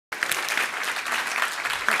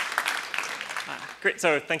Great,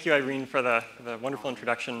 so thank you, Irene, for the wonderful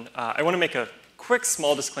introduction. I want to make a quick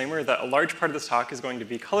small disclaimer that a large part of this talk is going to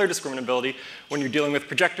be color discriminability when you're dealing with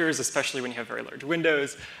projectors, especially when you have very large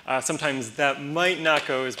windows. Sometimes that might not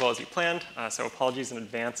go as well as you planned, so apologies in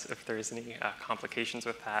advance if there's any complications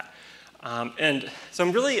with that. And so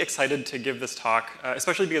I'm really excited to give this talk,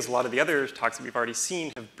 especially because a lot of the other talks that we've already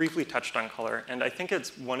seen have briefly touched on color, and I think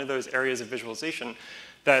it's one of those areas of visualization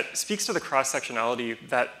that speaks to the cross-sectionality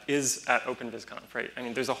that is at OpenVisConf, right? I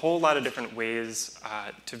mean, there's a whole lot of different ways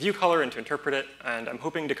to view color and to interpret it, and I'm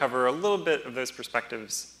hoping to cover a little bit of those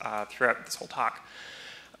perspectives throughout this whole talk.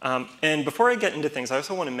 And before I get into things, I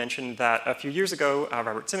also want to mention that a few years ago,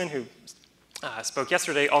 Robert Simon, who spoke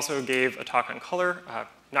yesterday, also gave a talk on color,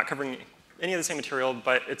 not covering any of the same material,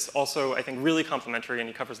 but it's also, I think, really complementary, and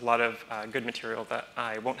he covers a lot of good material that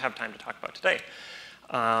I won't have time to talk about today.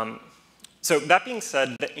 So that being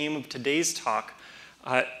said, the aim of today's talk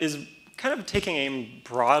is kind of taking aim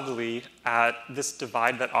broadly at this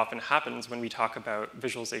divide that often happens when we talk about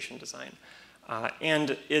visualization design.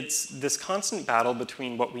 And it's this constant battle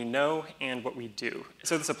between what we know and what we do.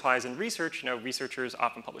 So this applies in research. You know, researchers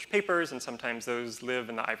often publish papers, and sometimes those live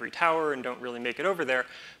in the ivory tower and don't really make it over there.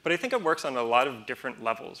 But I think it works on a lot of different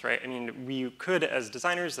levels, right? I mean, we could, as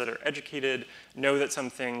designers that are educated, know that some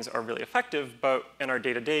things are really effective, but in our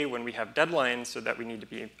day-to-day, when we have deadlines so that we need to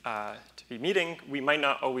be meeting, we might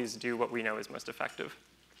not always do what we know is most effective.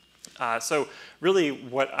 So really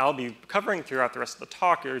what I'll be covering throughout the rest of the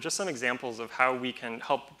talk are just some examples of how we can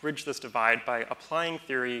help bridge this divide by applying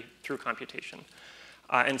theory through computation,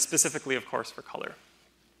 and specifically, of course, for color.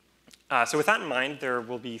 So with that in mind, there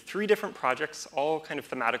will be 3 different projects, all kind of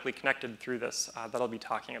thematically connected through this, that I'll be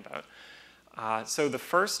talking about. So the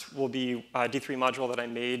first will be a D3 module that I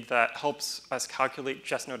made that helps us calculate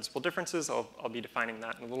just noticeable differences. I'll be defining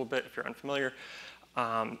that in a little bit if you're unfamiliar.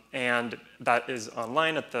 And that is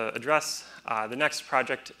online at the address. The next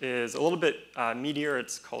project is a little bit meatier.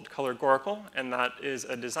 It's called Colorgorical, and that is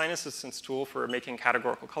a design assistance tool for making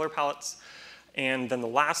categorical color palettes. And then the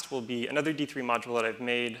last will be another D3 module that I've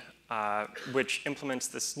made, which implements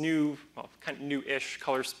this new, well, kind of new-ish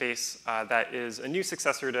color space that is a new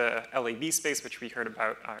successor to LAB space, which we heard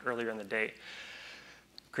about earlier in the day.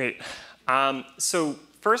 Great. So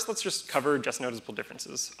first, let's just cover just noticeable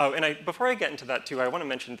differences. Oh, and before I get into that too, I want to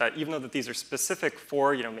mention that even though that these are specific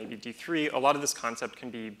for, maybe D3, a lot of this concept can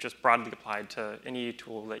be just broadly applied to any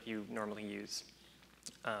tool that you normally use.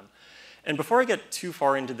 And before I get too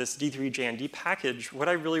far into this D3 JND package, what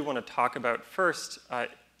I really want to talk about first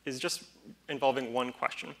is just involving one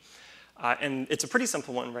question. And it's a pretty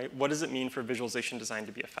simple one, right? What does it mean for visualization design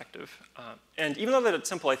to be effective? And even though that it's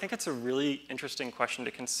simple, I think it's a really interesting question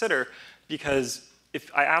to consider, because if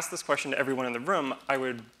I asked this question to everyone in the room, I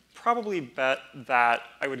would probably bet that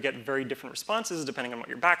I would get very different responses depending on what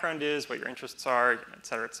your background is, what your interests are, et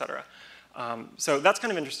cetera, et cetera. So that's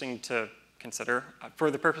kind of interesting to consider. For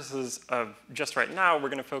the purposes of just right now, we're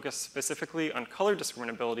going to focus specifically on color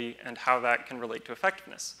discriminability and how that can relate to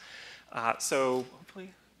effectiveness. So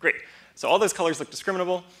hopefully, great. So all those colors look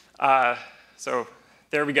discriminable. So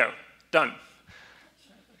there we go, done,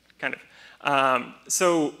 kind of.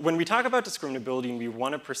 So when we talk about discriminability and we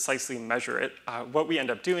want to precisely measure it, what we end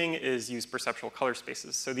up doing is use perceptual color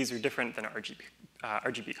spaces. So these are different than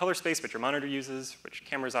RGB color space, which your monitor uses, which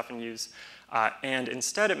cameras often use. And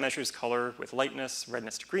instead, it measures color with lightness,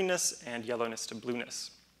 redness to greenness, and yellowness to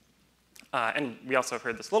blueness. And we also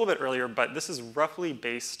heard this a little bit earlier, but this is roughly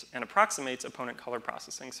based and approximates opponent color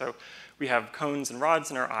processing. So we have cones and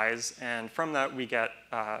rods in our eyes, and from that we get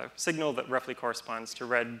a signal that roughly corresponds to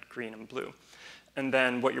red, green, and blue. And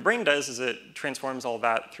then what your brain does is it transforms all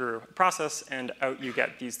that through a process, and out you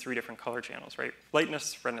get these 3 different color channels, right?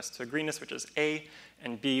 Lightness, redness to greenness, which is A,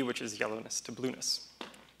 and B, which is yellowness to blueness.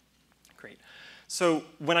 Great. So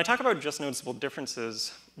when I talk about just noticeable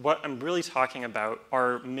differences, what I'm really talking about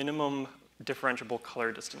are minimum differentiable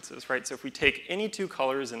color distances, right? So if we take any 2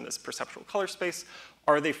 colors in this perceptual color space,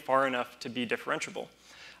 are they far enough to be differentiable?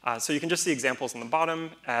 So you can just see examples on the bottom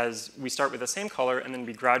as we start with the same color and then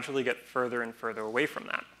we gradually get further and further away from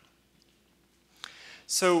that.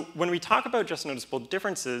 So when we talk about just noticeable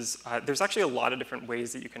differences, there's actually a lot of different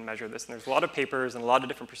ways that you can measure this, and there's a lot of papers and a lot of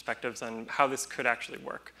different perspectives on how this could actually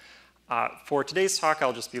work. For today's talk,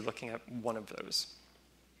 I'll just be looking at one of those.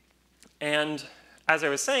 And as I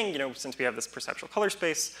was saying, since we have this perceptual color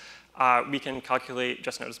space, we can calculate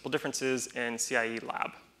just noticeable differences in CIE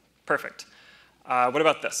lab. Perfect. What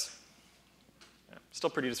about this? Yeah, still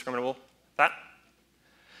pretty discriminable. That?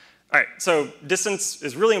 All right, so distance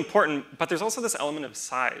is really important, but there's also this element of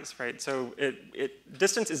size, right? So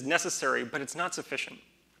distance is necessary, but it's not sufficient.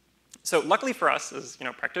 So luckily for us as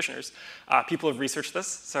practitioners, people have researched this.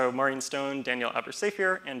 So Maureen Stone, Danielle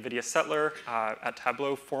Aber-Safier, and Vidya Settler at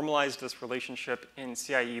Tableau formalized this relationship in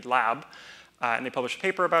CIE Lab, and they published a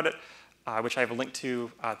paper about it, which I have a link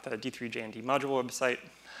to at the D3JND module website.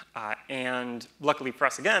 And luckily for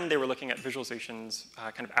us, again, they were looking at visualizations,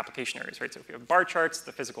 kind of application areas, right? So if we have bar charts,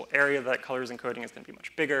 the physical area that color is encoding is going to be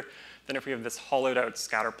much bigger than if we have this hollowed out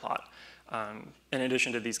scatter plot, in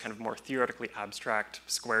addition to these kind of more theoretically abstract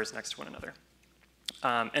squares next to one another.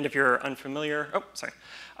 And if you're unfamiliar,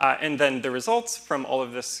 and then the results from all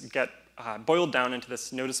of this get boiled down into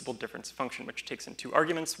this noticeable difference function, which takes in two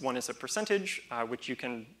arguments. One is a percentage, which you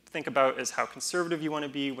can think about as how conservative you want to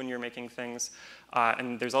be when you're making things.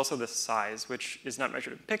 And there's also this size, which is not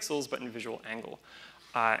measured in pixels, but in visual angle.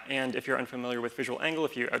 And if you're unfamiliar with visual angle,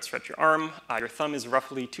 if you outstretch your arm, your thumb is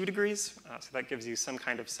roughly 2 degrees. So that gives you some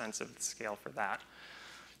kind of sense of the scale for that.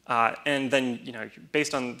 And then,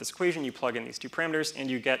 based on this equation, you plug in these two parameters,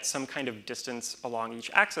 and you get some kind of distance along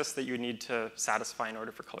each axis that you would need to satisfy in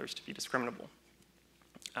order for colors to be discriminable.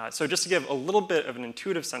 So just to give a little bit of an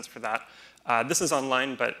intuitive sense for that, this is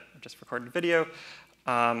online, but I just recorded video.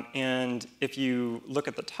 And if you look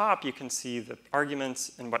at the top, you can see the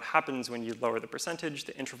arguments and what happens when you lower the percentage.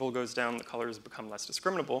 The interval goes down, the colors become less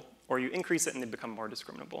discriminable, or you increase it and they become more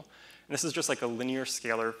discriminable. And this is just like a linear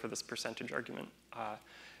scalar for this percentage argument.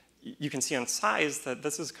 You can see on size that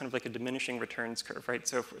this is kind of like a diminishing returns curve, right?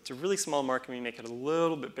 So if it's a really small mark and we make it a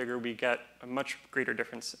little bit bigger, we get a much greater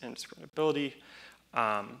difference in discriminability,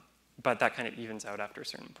 but that kind of evens out after a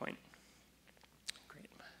certain point. Great.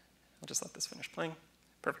 I'll just let this finish playing.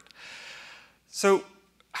 Perfect. So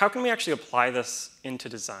how can we actually apply this into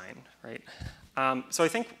design, right? So I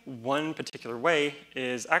think one particular way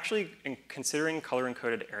is actually in considering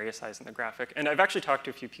color-encoded area size in the graphic. And I've actually talked to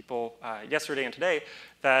a few people yesterday and today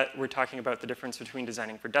that were talking about the difference between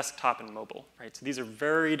designing for desktop and mobile, right? So these are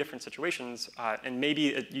very different situations, and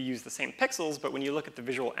maybe you use the same pixels, but when you look at the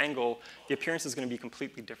visual angle, the appearance is going to be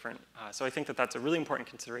completely different. So I think that that's a really important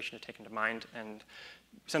consideration to take into mind and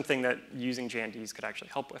something that using JNDs could actually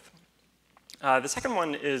help with. The second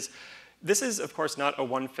one is, this is, of course, not a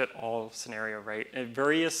one-fit-all scenario, right?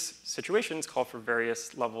 Various situations call for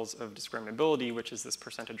various levels of discriminability, which is this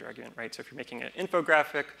percentage argument, right? So if you're making an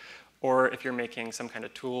infographic, or if you're making some kind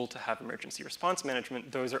of tool to have emergency response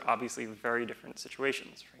management, those are obviously very different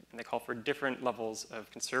situations, right? And they call for different levels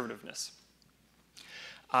of conservativeness.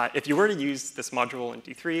 If you were to use this module in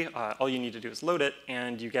D3, all you need to do is load it,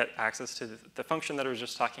 and you get access to the function that I was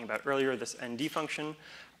just talking about earlier, this ND function.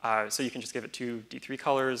 So you can just give it two D3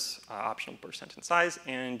 colors, optional percent and size,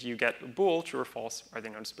 and you get a bool, true or false, are they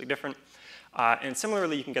noticeably different? And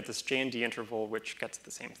similarly, you can get this JND interval, which gets the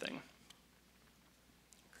same thing.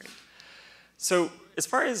 Great. So as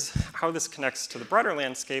far as how this connects to the broader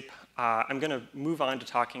landscape, I'm going to move on to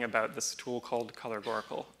talking about this tool called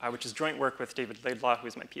Colorgorical, which is joint work with David Laidlaw, who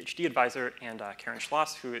is my PhD advisor, and Karen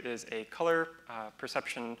Schloss, who is a color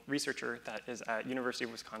perception researcher that is at University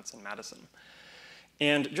of Wisconsin-Madison.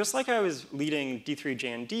 And just like I was leading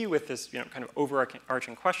D3JND with this kind of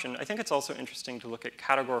overarching question, I think it's also interesting to look at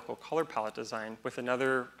categorical color palette design with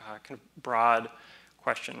another kind of broad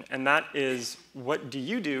question. And that is, what do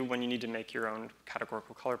you do when you need to make your own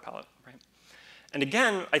categorical color palette, right? And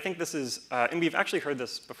again, I think this is, and we've actually heard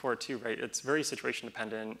this before too, right? It's very situation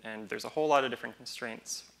dependent, and there's a whole lot of different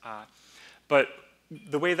constraints. But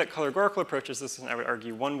the way that Colorgorical approaches this, and I would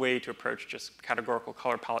argue one way to approach just categorical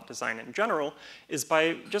color palette design in general, is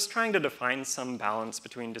by just trying to define some balance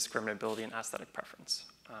between discriminability and aesthetic preference.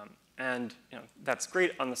 And that's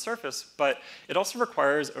great on the surface, but it also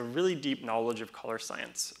requires a really deep knowledge of color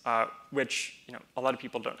science, which a lot of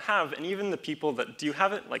people don't have. And even the people that do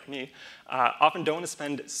have it, like me, often don't want to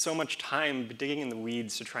spend so much time digging in the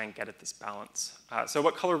weeds to try and get at this balance. So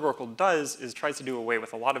what Colorgorical does is tries to do away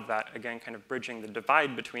with a lot of that, again, kind of bridging the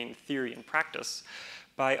divide between theory and practice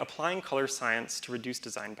by applying color science to reduce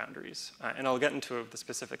design boundaries. And I'll get into the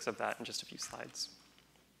specifics of that in just a few slides.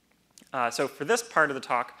 So for this part of the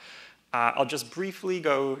talk, I'll just briefly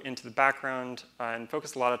go into the background and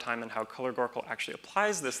focus a lot of time on how Colorgorical actually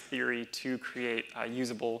applies this theory to create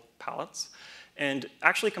usable palettes, and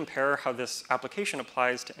actually compare how this application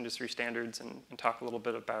applies to industry standards, and talk a little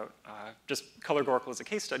bit about just Colorgorical as a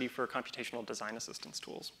case study for computational design assistance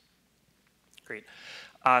tools. Great.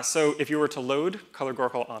 So if you were to load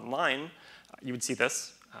Colorgorical online, you would see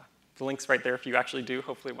this. the link's right there if you actually do.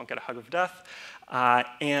 Hopefully it won't get a hug of death.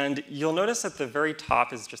 And you'll notice at the very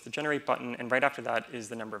top is just the generate button, and right after that is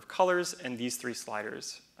the number of colors and these 3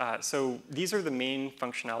 sliders. So these are the main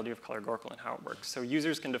functionality of categorical and how it works. So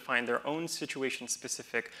users can define their own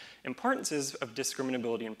situation-specific importances of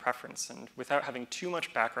discriminability and preference, and without having too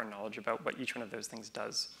much background knowledge about what each one of those things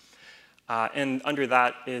does. And under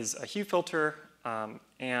that is a hue filter,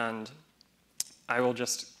 and I will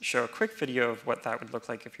just show a quick video of what that would look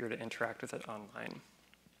like if you were to interact with it online.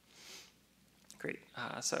 Great.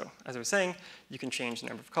 So as I was saying, you can change the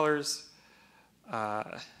number of colors.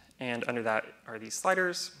 And under that are these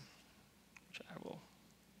sliders, which I will,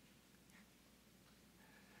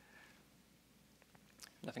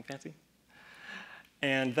 nothing fancy.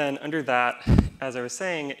 And then under that, as I was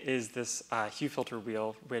saying, is this hue filter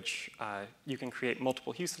wheel, which you can create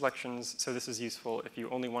multiple hue selections. So this is useful if you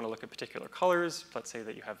only want to look at particular colors. Let's say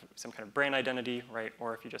that you have some kind of brand identity, right?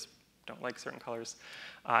 Or if you just don't like certain colors.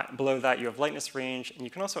 Below that, you have lightness range, and you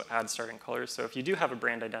can also add starting colors. So if you do have a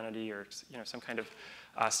brand identity or some kind of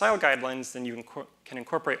style guidelines, then you can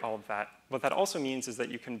incorporate all of that. What that also means is that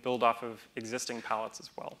you can build off of existing palettes as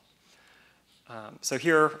well. So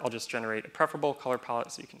here, I'll just generate a preferable color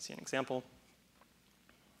palette so you can see an example.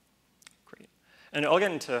 Great. And I'll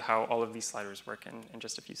get into how all of these sliders work in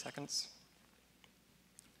just a few seconds.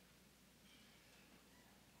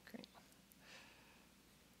 Great.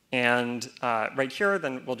 And right here,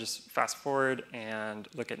 then we'll just fast forward and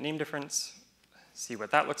look at name difference, see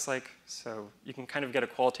what that looks like. So you can kind of get a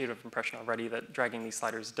qualitative impression already that dragging these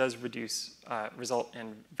sliders does result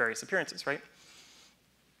in various appearances, right?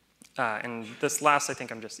 And this last, I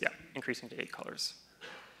think I'm just, increasing to 8 colors.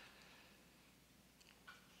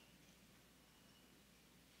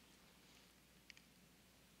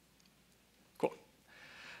 Cool.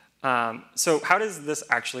 So how does this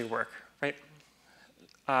actually work, right?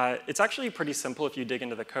 It's actually pretty simple if you dig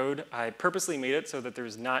into the code. I purposely made it so that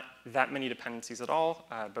there's not that many dependencies at all,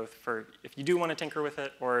 both for if you do want to tinker with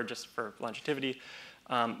it or just for longevity.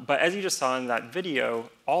 But as you just saw in that video,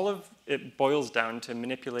 all of it boils down to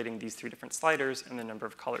manipulating these 3 different sliders and the number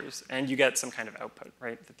of colors. And you get some kind of output,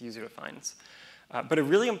 right, that the user defines. But a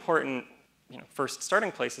really important first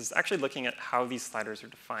starting place is actually looking at how these sliders are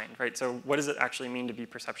defined, right? So what does it actually mean to be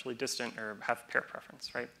perceptually distant or have pair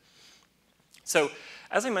preference, right? So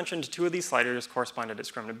as I mentioned, 2 of these sliders correspond to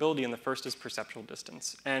discriminability, and the first is perceptual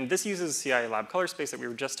distance. And this uses CIA lab color space that we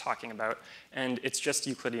were just talking about, and it's just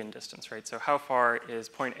Euclidean distance, right? So how far is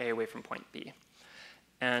point A away from point B?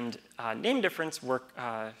 And name difference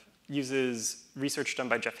uses research done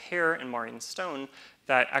by Jeff Hare and Maureen Stone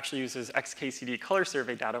that actually uses XKCD color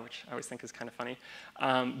survey data, which I always think is kind of funny.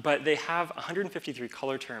 But they have 153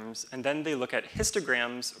 color terms, and then they look at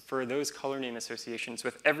histograms for those color name associations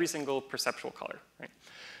with every single perceptual color, right?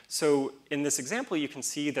 So in this example, you can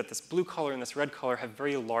see that this blue color and this red color have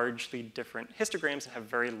very largely different histograms and have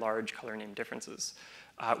very large color name differences.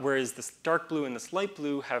 Whereas this dark blue and this light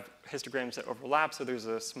blue have histograms that overlap, so there's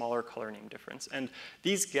a smaller color name difference. And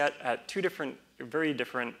these get at 2 very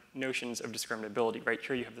different notions of discriminability, right?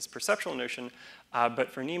 Here you have this perceptual notion, but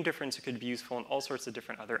for name difference, it could be useful in all sorts of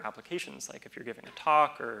different other applications, like if you're giving a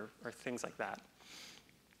talk or things like that.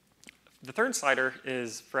 The third slider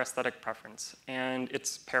is for aesthetic preference, and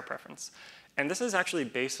it's pair preference. And this is actually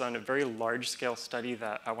based on a very large-scale study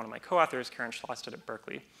that one of my co-authors, Karen Schloss, did at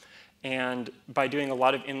Berkeley. And by doing a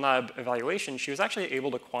lot of in-lab evaluation, she was actually able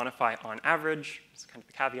to quantify on average, this is kind of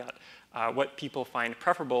the caveat, what people find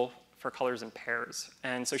preferable for colors in pairs.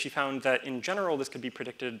 And so she found that in general, this could be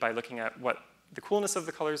predicted by looking at what the coolness of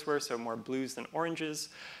the colors were, so more blues than oranges.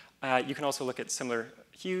 You can also look at similar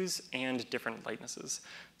hues and different lightnesses.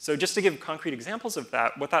 So just to give concrete examples of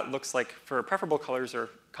that, what that looks like for preferable colors are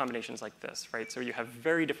combinations like this, right? So you have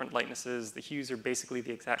very different lightnesses, the hues are basically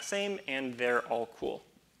the exact same, and they're all cool.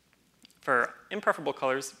 For impreferable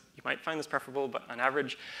colors, you might find this preferable, but on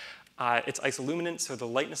average, it's isoluminant, so the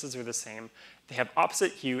lightnesses are the same. They have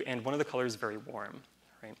opposite hue, and one of the colors is very warm,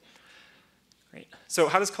 right? Great. So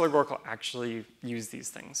how does categorical actually use these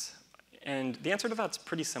things? And the answer to that's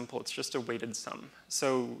pretty simple. It's just a weighted sum.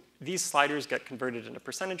 So these sliders get converted into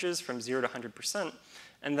percentages from 0 to 100%.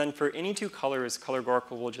 And then for any 2 colors,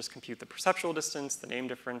 categorical will just compute the perceptual distance, the name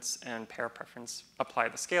difference, and pair preference, apply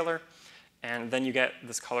the scalar. And then you get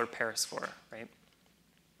this color pair score, right?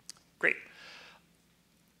 Great.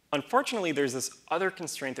 Unfortunately, there's this other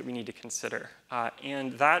constraint that we need to consider.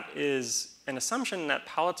 And that is an assumption that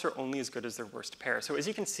palettes are only as good as their worst pair. So as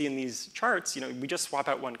you can see in these charts, we just swap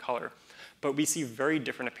out 1 color. But we see very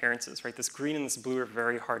different appearances, right? This green and this blue are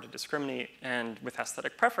very hard to discriminate. And with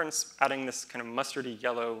aesthetic preference, adding this kind of mustardy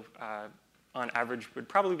yellow on average would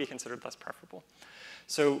probably be considered less preferable.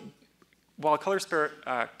 So while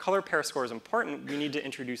color pair score is important, we need to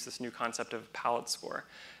introduce this new concept of palette score.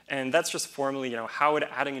 And that's just formally, how would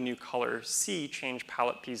adding a new color C change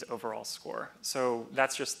palette P's overall score? So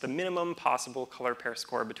that's just the minimum possible color pair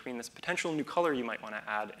score between this potential new color you might want to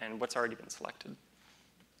add and what's already been selected.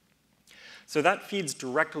 So that feeds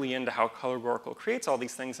directly into how ColorGoracle creates all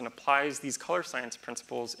these things and applies these color science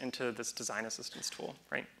principles into this design assistance tool,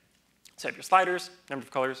 right? So you have your sliders, number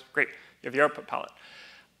of colors, great. You have your output palette.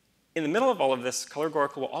 In the middle of all of this,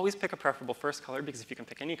 ColorGoracle will always pick a preferable first color, because if you can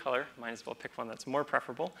pick any color, might as well pick one that's more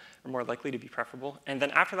preferable, or more likely to be preferable. And then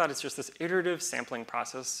after that, it's just this iterative sampling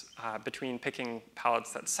process between picking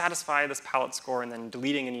palettes that satisfy this palette score and then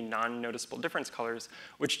deleting any non-noticeable difference colors,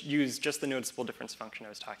 which use just the noticeable difference function I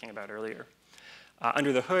was talking about earlier.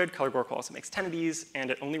 Under the hood, ColorGoracle also makes 10 of these, and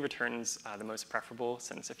it only returns the most preferable,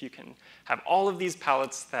 since if you can have all of these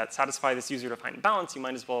palettes that satisfy this user-defined balance, you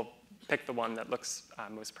might as well pick the one that looks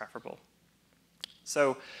most preferable.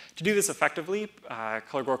 So to do this effectively,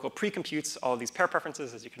 ColorGoracle pre-computes all of these pair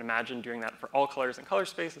preferences. As you can imagine, doing that for all colors in color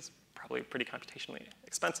space is probably pretty computationally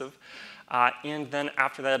expensive. And then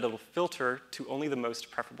after that, it'll filter to only the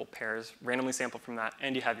most preferable pairs, randomly sample from that,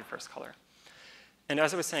 and you have your first color. And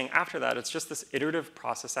as I was saying, after that, it's just this iterative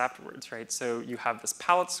process afterwards, right? So you have this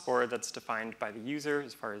palette score that's defined by the user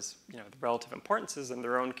as far as the relative importances and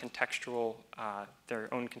their own contextual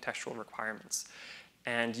requirements.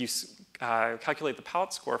 And you calculate the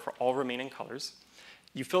palette score for all remaining colors.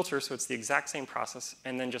 You filter, so it's the exact same process,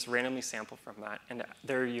 and then just randomly sample from that. And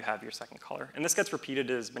there you have your second color. And this gets repeated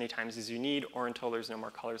as many times as you need, or until there's no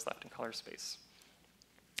more colors left in color space.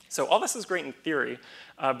 So all this is great in theory,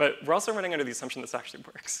 but we're also running under the assumption this actually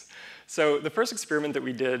works. So the first experiment that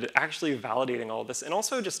we did, actually validating all this, and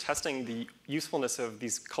also just testing the usefulness of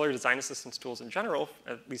these color design assistance tools in general,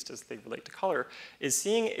 at least as they relate to color, is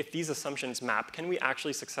seeing if these assumptions map. Can we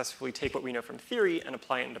actually successfully take what we know from theory and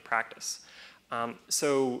apply it into practice?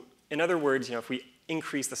 So in other words, if we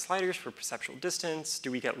increase the sliders for perceptual distance,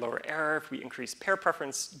 do we get lower error? If we increase pair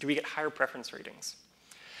preference, do we get higher preference ratings?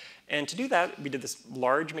 And to do that, we did this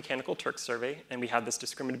large mechanical Turk survey, and we had this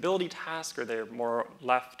discriminability task, or they're more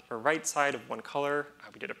left or right side of one color.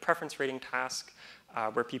 We did a preference rating task,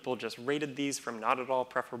 where people just rated these from not at all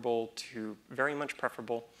preferable to very much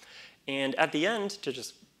preferable. And at the end, to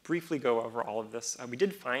just briefly go over all of this, we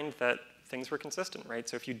did find that things were consistent, right?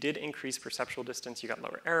 So if you did increase perceptual distance, you got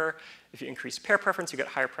lower error. If you increased pair preference, you get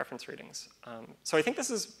higher preference ratings. So I think this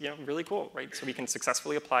is really cool, right? So we can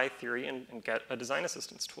successfully apply theory and get a design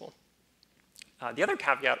assistance tool. The other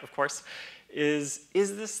caveat, of course, is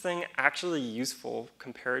this thing actually useful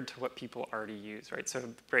compared to what people already use, right? So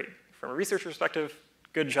great, from a research perspective,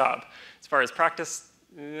 good job. As far as practice,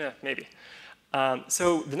 maybe.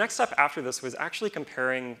 So the next step after this was actually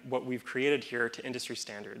comparing what we've created here to industry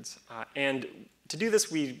standards. And to do this,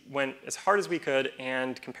 we went as hard as we could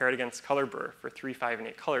and compared against ColorBurr for 3, 5, and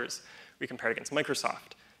 8 colors. We compared against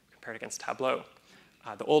Microsoft, compared against Tableau.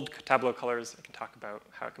 The old Tableau colors, I can talk about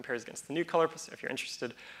how it compares against the new color if you're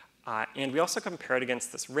interested. And we also compared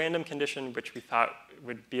against this random condition, which we thought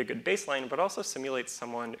would be a good baseline, but also simulates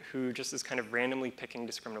someone who just is kind of randomly picking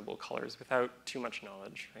discriminable colors without too much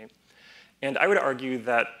knowledge, right? And I would argue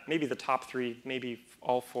that maybe the top 3, maybe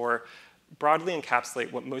all 4, broadly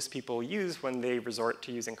encapsulate what most people use when they resort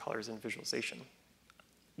to using colors in visualization.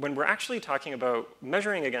 When we're actually talking about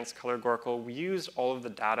measuring against ColorGoracle, we used all of the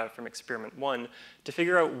data from experiment 1 to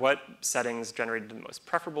figure out what settings generated the most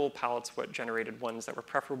preferable palettes, what generated ones that were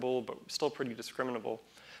preferable but still pretty discriminable.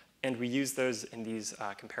 And we used those in these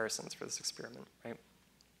comparisons for this experiment, right?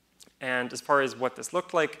 And as far as what this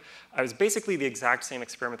looked like, it was basically the exact same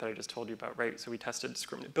experiment that I just told you about, right? So we tested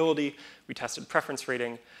discriminability, we tested preference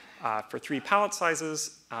rating for 3 palette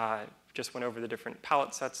sizes, just went over the different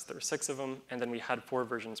palette sets. There were 6 of them, and then we had 4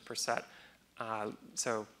 versions per set.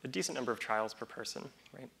 So a decent number of trials per person,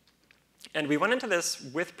 right? And we went into this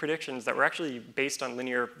with predictions that were actually based on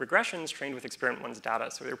linear regressions trained with experiment 1's data,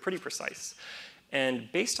 so they were pretty precise.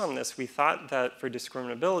 And based on this, we thought that for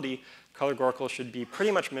discriminability, ColorGoracle should be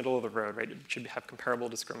pretty much middle of the road, right? It should have comparable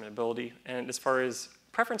discriminability. And as far as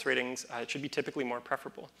preference ratings, it should be typically more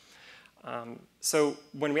preferable. So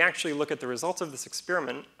when we actually look at the results of this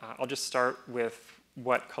experiment, I'll just start with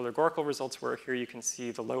what ColorGoracle results were. Here you can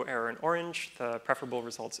see the low error in orange, the preferable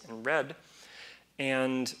results in red.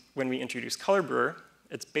 And when we introduce ColorBurr,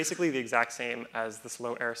 it's basically the exact same as this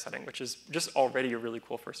low error setting, which is just already a really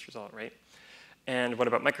cool first result, right? And what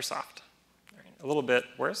about Microsoft? A little bit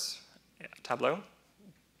worse. Yeah, Tableau,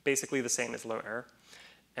 basically the same as low error,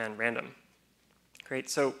 and random.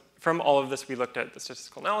 Great, so from all of this, we looked at the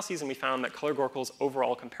statistical analyses, and we found that ColorGorkel is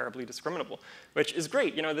overall comparably discriminable, which is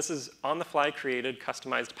great. You know, this is on-the-fly created,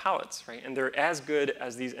 customized palettes, right? And they're as good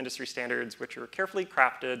as these industry standards, which are carefully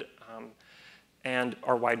crafted and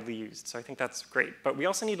are widely used. So I think that's great. But we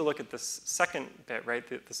also need to look at this second bit, right?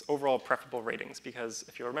 This overall preferable ratings, because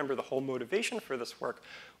if you remember, the whole motivation for this work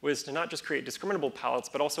was to not just create discriminable palettes,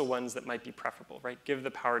 but also ones that might be preferable, right? Give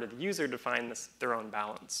the power to the user to find their own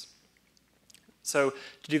balance. So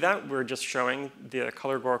to do that, we're just showing the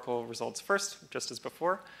ColorGorkel results first, just as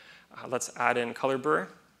before. Let's add in Color Blur.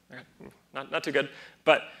 Not too good,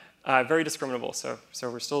 but very discriminable. So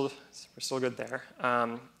we're still good there.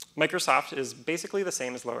 Microsoft is basically the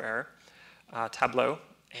same as Low Error, Tableau,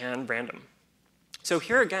 and Random. So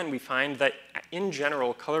here again, we find that in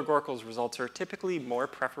general, ColorGorkel's results are typically more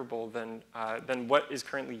preferable than what is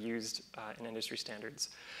currently used in industry standards.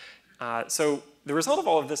 So the result of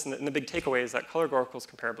all of this, and the big takeaway, is that ColorGorkel is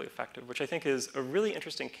comparably effective, which I think is a really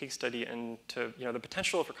interesting case study into the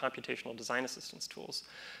potential for computational design assistance tools.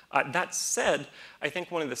 That said, I think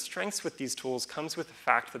one of the strengths with these tools comes with the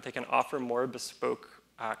fact that they can offer more bespoke,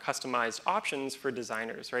 customized options for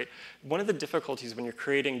designers, right? One of the difficulties when you're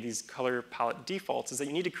creating these color palette defaults is that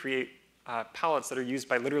you need to create palettes that are used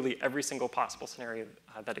by literally every single possible scenario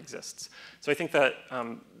that exists. So I think that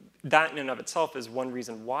that in and of itself is one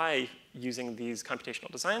reason why using these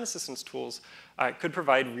computational design assistance tools could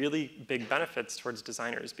provide really big benefits towards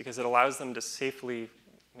designers, because it allows them to safely,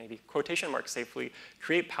 maybe quotation marks safely,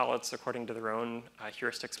 create palettes according to their own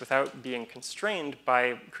heuristics without being constrained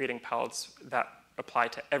by creating palettes that apply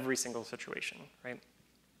to every single situation, right?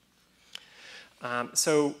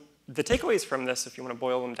 So the takeaways from this, if you want to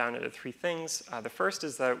boil them down into three things, the first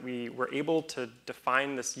is that we were able to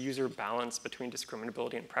define this user balance between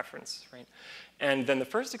discriminability and preference, right? And then the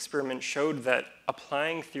first experiment showed that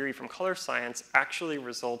applying theory from color science actually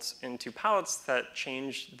results into palettes that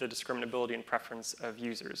change the discriminability and preference of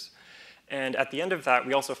users. And at the end of that,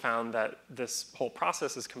 we also found that this whole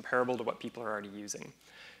process is comparable to what people are already using.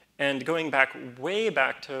 And going back, way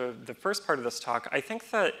back to the first part of this talk, I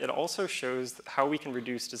think that it also shows how we can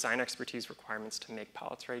reduce design expertise requirements to make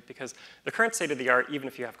palettes, right? Because the current state of the art, even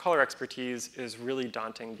if you have color expertise, is really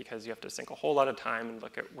daunting because you have to sink a whole lot of time and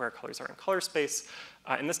look at where colors are in color space.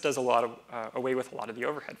 And this does away with a lot of the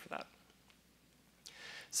overhead for that.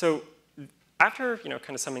 So after kind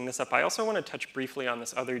of summing this up, I also want to touch briefly on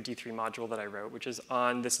this other D3 module that I wrote, which is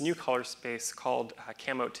on this new color space called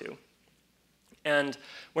Camo2. And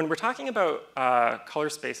when we're talking about color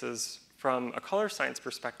spaces from a color science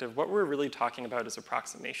perspective, what we're really talking about is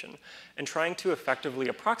approximation and trying to effectively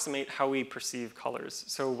approximate how we perceive colors.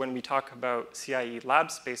 So when we talk about CIE lab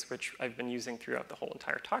space, which I've been using throughout the whole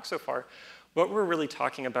entire talk so far, what we're really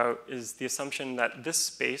talking about is the assumption that this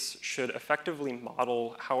space should effectively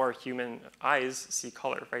model how our human eyes see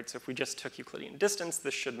color, right? So if we just took Euclidean distance,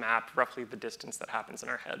 this should map roughly the distance that happens in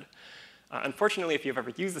our head. Unfortunately, if you've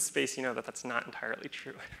ever used the space, you know that that's not entirely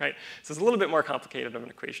true, right? So it's a little bit more complicated of an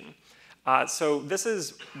equation. So this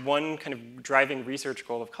is one kind of driving research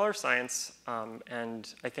goal of color science,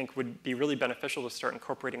 and I think would be really beneficial to start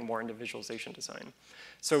incorporating more into visualization design.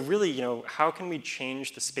 So really, how can we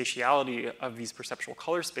change the spatiality of these perceptual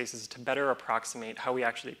color spaces to better approximate how we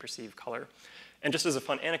actually perceive color? And just as a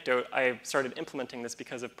fun anecdote, I started implementing this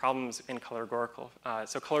because of problems in ColorGorkel.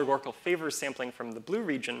 So ColorGorkel favors sampling from the blue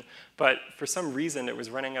region, but for some reason, it was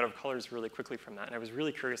running out of colors really quickly from that, and I was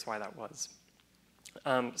really curious why that was.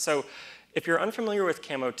 So if you're unfamiliar with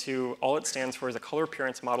Camo2, all it stands for is a color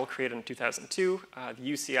appearance model created in 2002.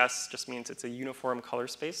 The UCS just means it's a uniform color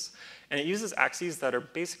space. And it uses axes that are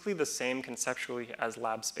basically the same conceptually as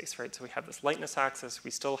lab space, right? So we have this lightness axis.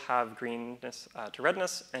 We still have greenness to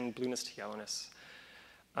redness and blueness to yellowness.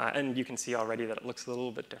 And you can see already that it looks a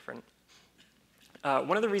little bit different.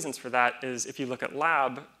 One of the reasons for that is if you look at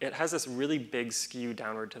lab, it has this really big skew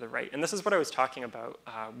downward to the right. And this is what I was talking about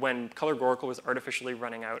when ColorGorkel was artificially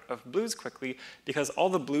running out of blues quickly, because all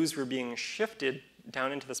the blues were being shifted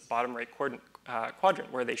down into this bottom right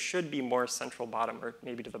quadrant where they should be more central bottom or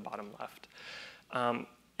maybe to the bottom left.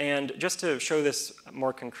 And just to show this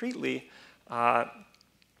more concretely,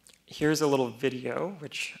 here's a little video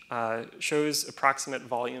which shows approximate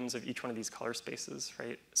volumes of each one of these color spaces,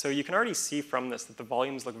 right? So you can already see from this that the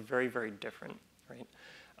volumes look very, very different,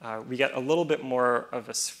 right? We get a little bit more of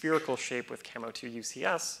a spherical shape with Camo2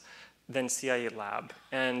 UCS than CIE lab.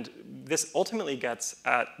 And this ultimately gets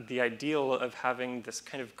at the ideal of having this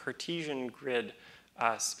kind of Cartesian grid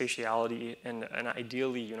spatiality in an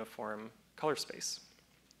ideally uniform color space,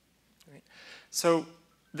 right? So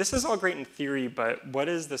this is all great in theory, but what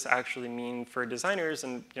does this actually mean for designers,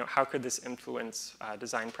 and how could this influence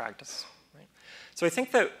design practice? Right? So I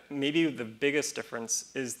think that maybe the biggest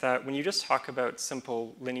difference is that when you just talk about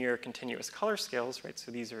simple linear continuous color scales, right?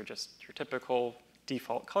 So these are just your typical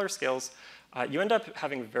default color scales, you end up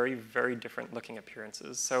having very, very different looking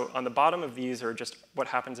appearances. So on the bottom of these are just what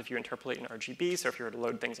happens if you interpolate in RGB. So if you were to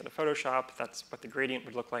load things into Photoshop, that's what the gradient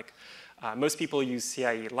would look like. Most people use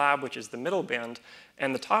CIE Lab, which is the middle band.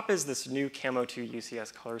 And the top is this new Camo 2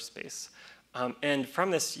 UCS color space. And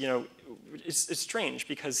from this, it's strange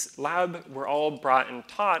because Lab, we're all brought and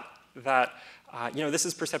taught that this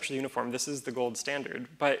is perceptually uniform. This is the gold standard.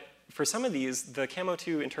 But for some of these, the Camo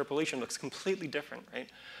 2 interpolation looks completely different, right?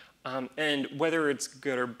 And whether it's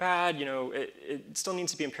good or bad, it still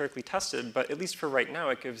needs to be empirically tested, but at least for right now,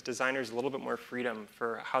 it gives designers a little bit more freedom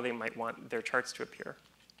for how they might want their charts to appear.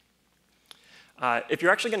 If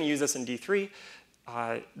you're actually going to use this in D3,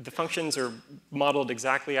 the functions are modeled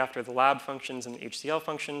exactly after the lab functions and the HCL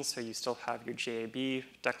functions, so you still have your JAB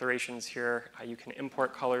declarations here. You can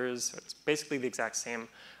import colors, so it's basically the exact same,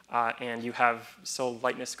 and you have still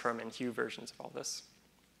lightness, chrome, and hue versions of all this.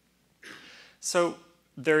 So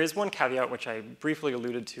there is one caveat, which I briefly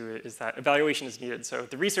alluded to, is that evaluation is needed. So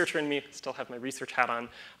the researcher in me, still have my research hat on,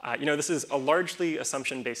 this is a largely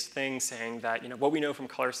assumption-based thing saying that what we know from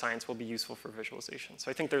color science will be useful for visualization.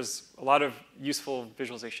 So I think there's a lot of useful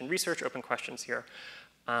visualization research, open questions here.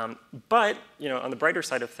 But on the brighter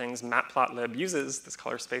side of things, Matplotlib uses this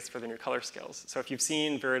color space for the new color scales. So if you've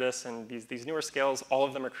seen Viridis and these newer scales, all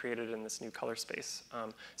of them are created in this new color space.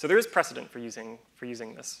 So there is precedent for using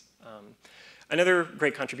this. Another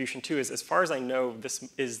great contribution, too, is as far as I know, this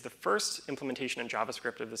is the first implementation in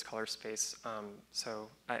JavaScript of this color space. So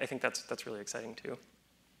I think that's really exciting, too.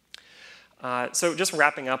 So just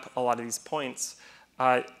wrapping up a lot of these points,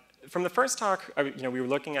 from the first talk, we were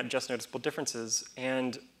looking at just noticeable differences.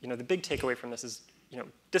 And the big takeaway from this is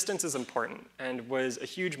distance is important and was a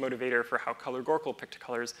huge motivator for how categorical picked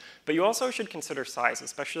colors. But you also should consider size,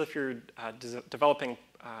 especially if you're developing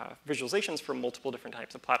visualizations for multiple different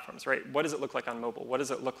types of platforms, right? What does it look like on mobile? What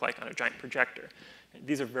does it look like on a giant projector?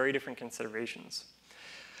 These are very different considerations.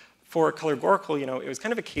 For categorical, it was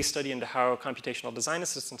kind of a case study into how computational design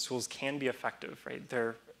assistance tools can be effective, right?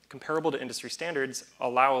 They're comparable to industry standards,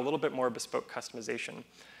 allow a little bit more bespoke customization.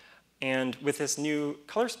 And with this new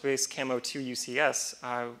color space, Camo 2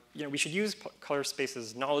 UCS, we should use color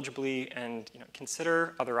spaces knowledgeably and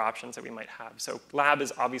consider other options that we might have. So lab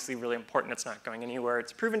is obviously really important. It's not going anywhere.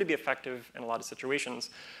 It's proven to be effective in a lot of situations.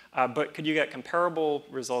 But could you get comparable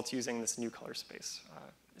results using this new color space?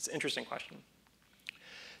 It's an interesting question.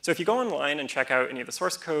 So if you go online and check out any of the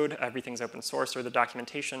source code, everything's open source, or the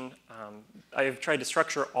documentation. I've tried to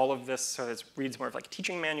structure all of this so it reads more of like a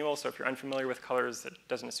teaching manual. So if you're unfamiliar with colors, it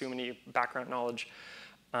doesn't assume any background knowledge.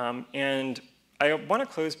 And I want to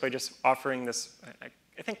close by just offering this,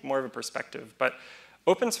 I think, more of a perspective. But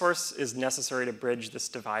open source is necessary to bridge this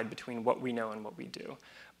divide between what we know and what we do.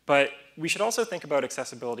 But we should also think about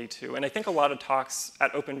accessibility, too. And I think a lot of talks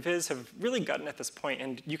at OpenViz have really gotten at this point.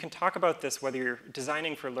 And you can talk about this whether you're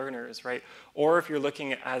designing for learners, right? Or if you're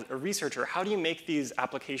looking as a researcher, how do you make these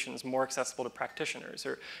applications more accessible to practitioners?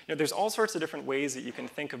 Or there's all sorts of different ways that you can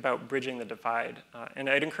think about bridging the divide. And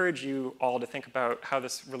I'd encourage you all to think about how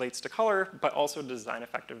this relates to color, but also design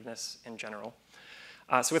effectiveness in general.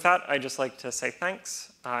 So with that, I'd just like to say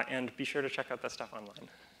thanks. And be sure to check out this stuff online.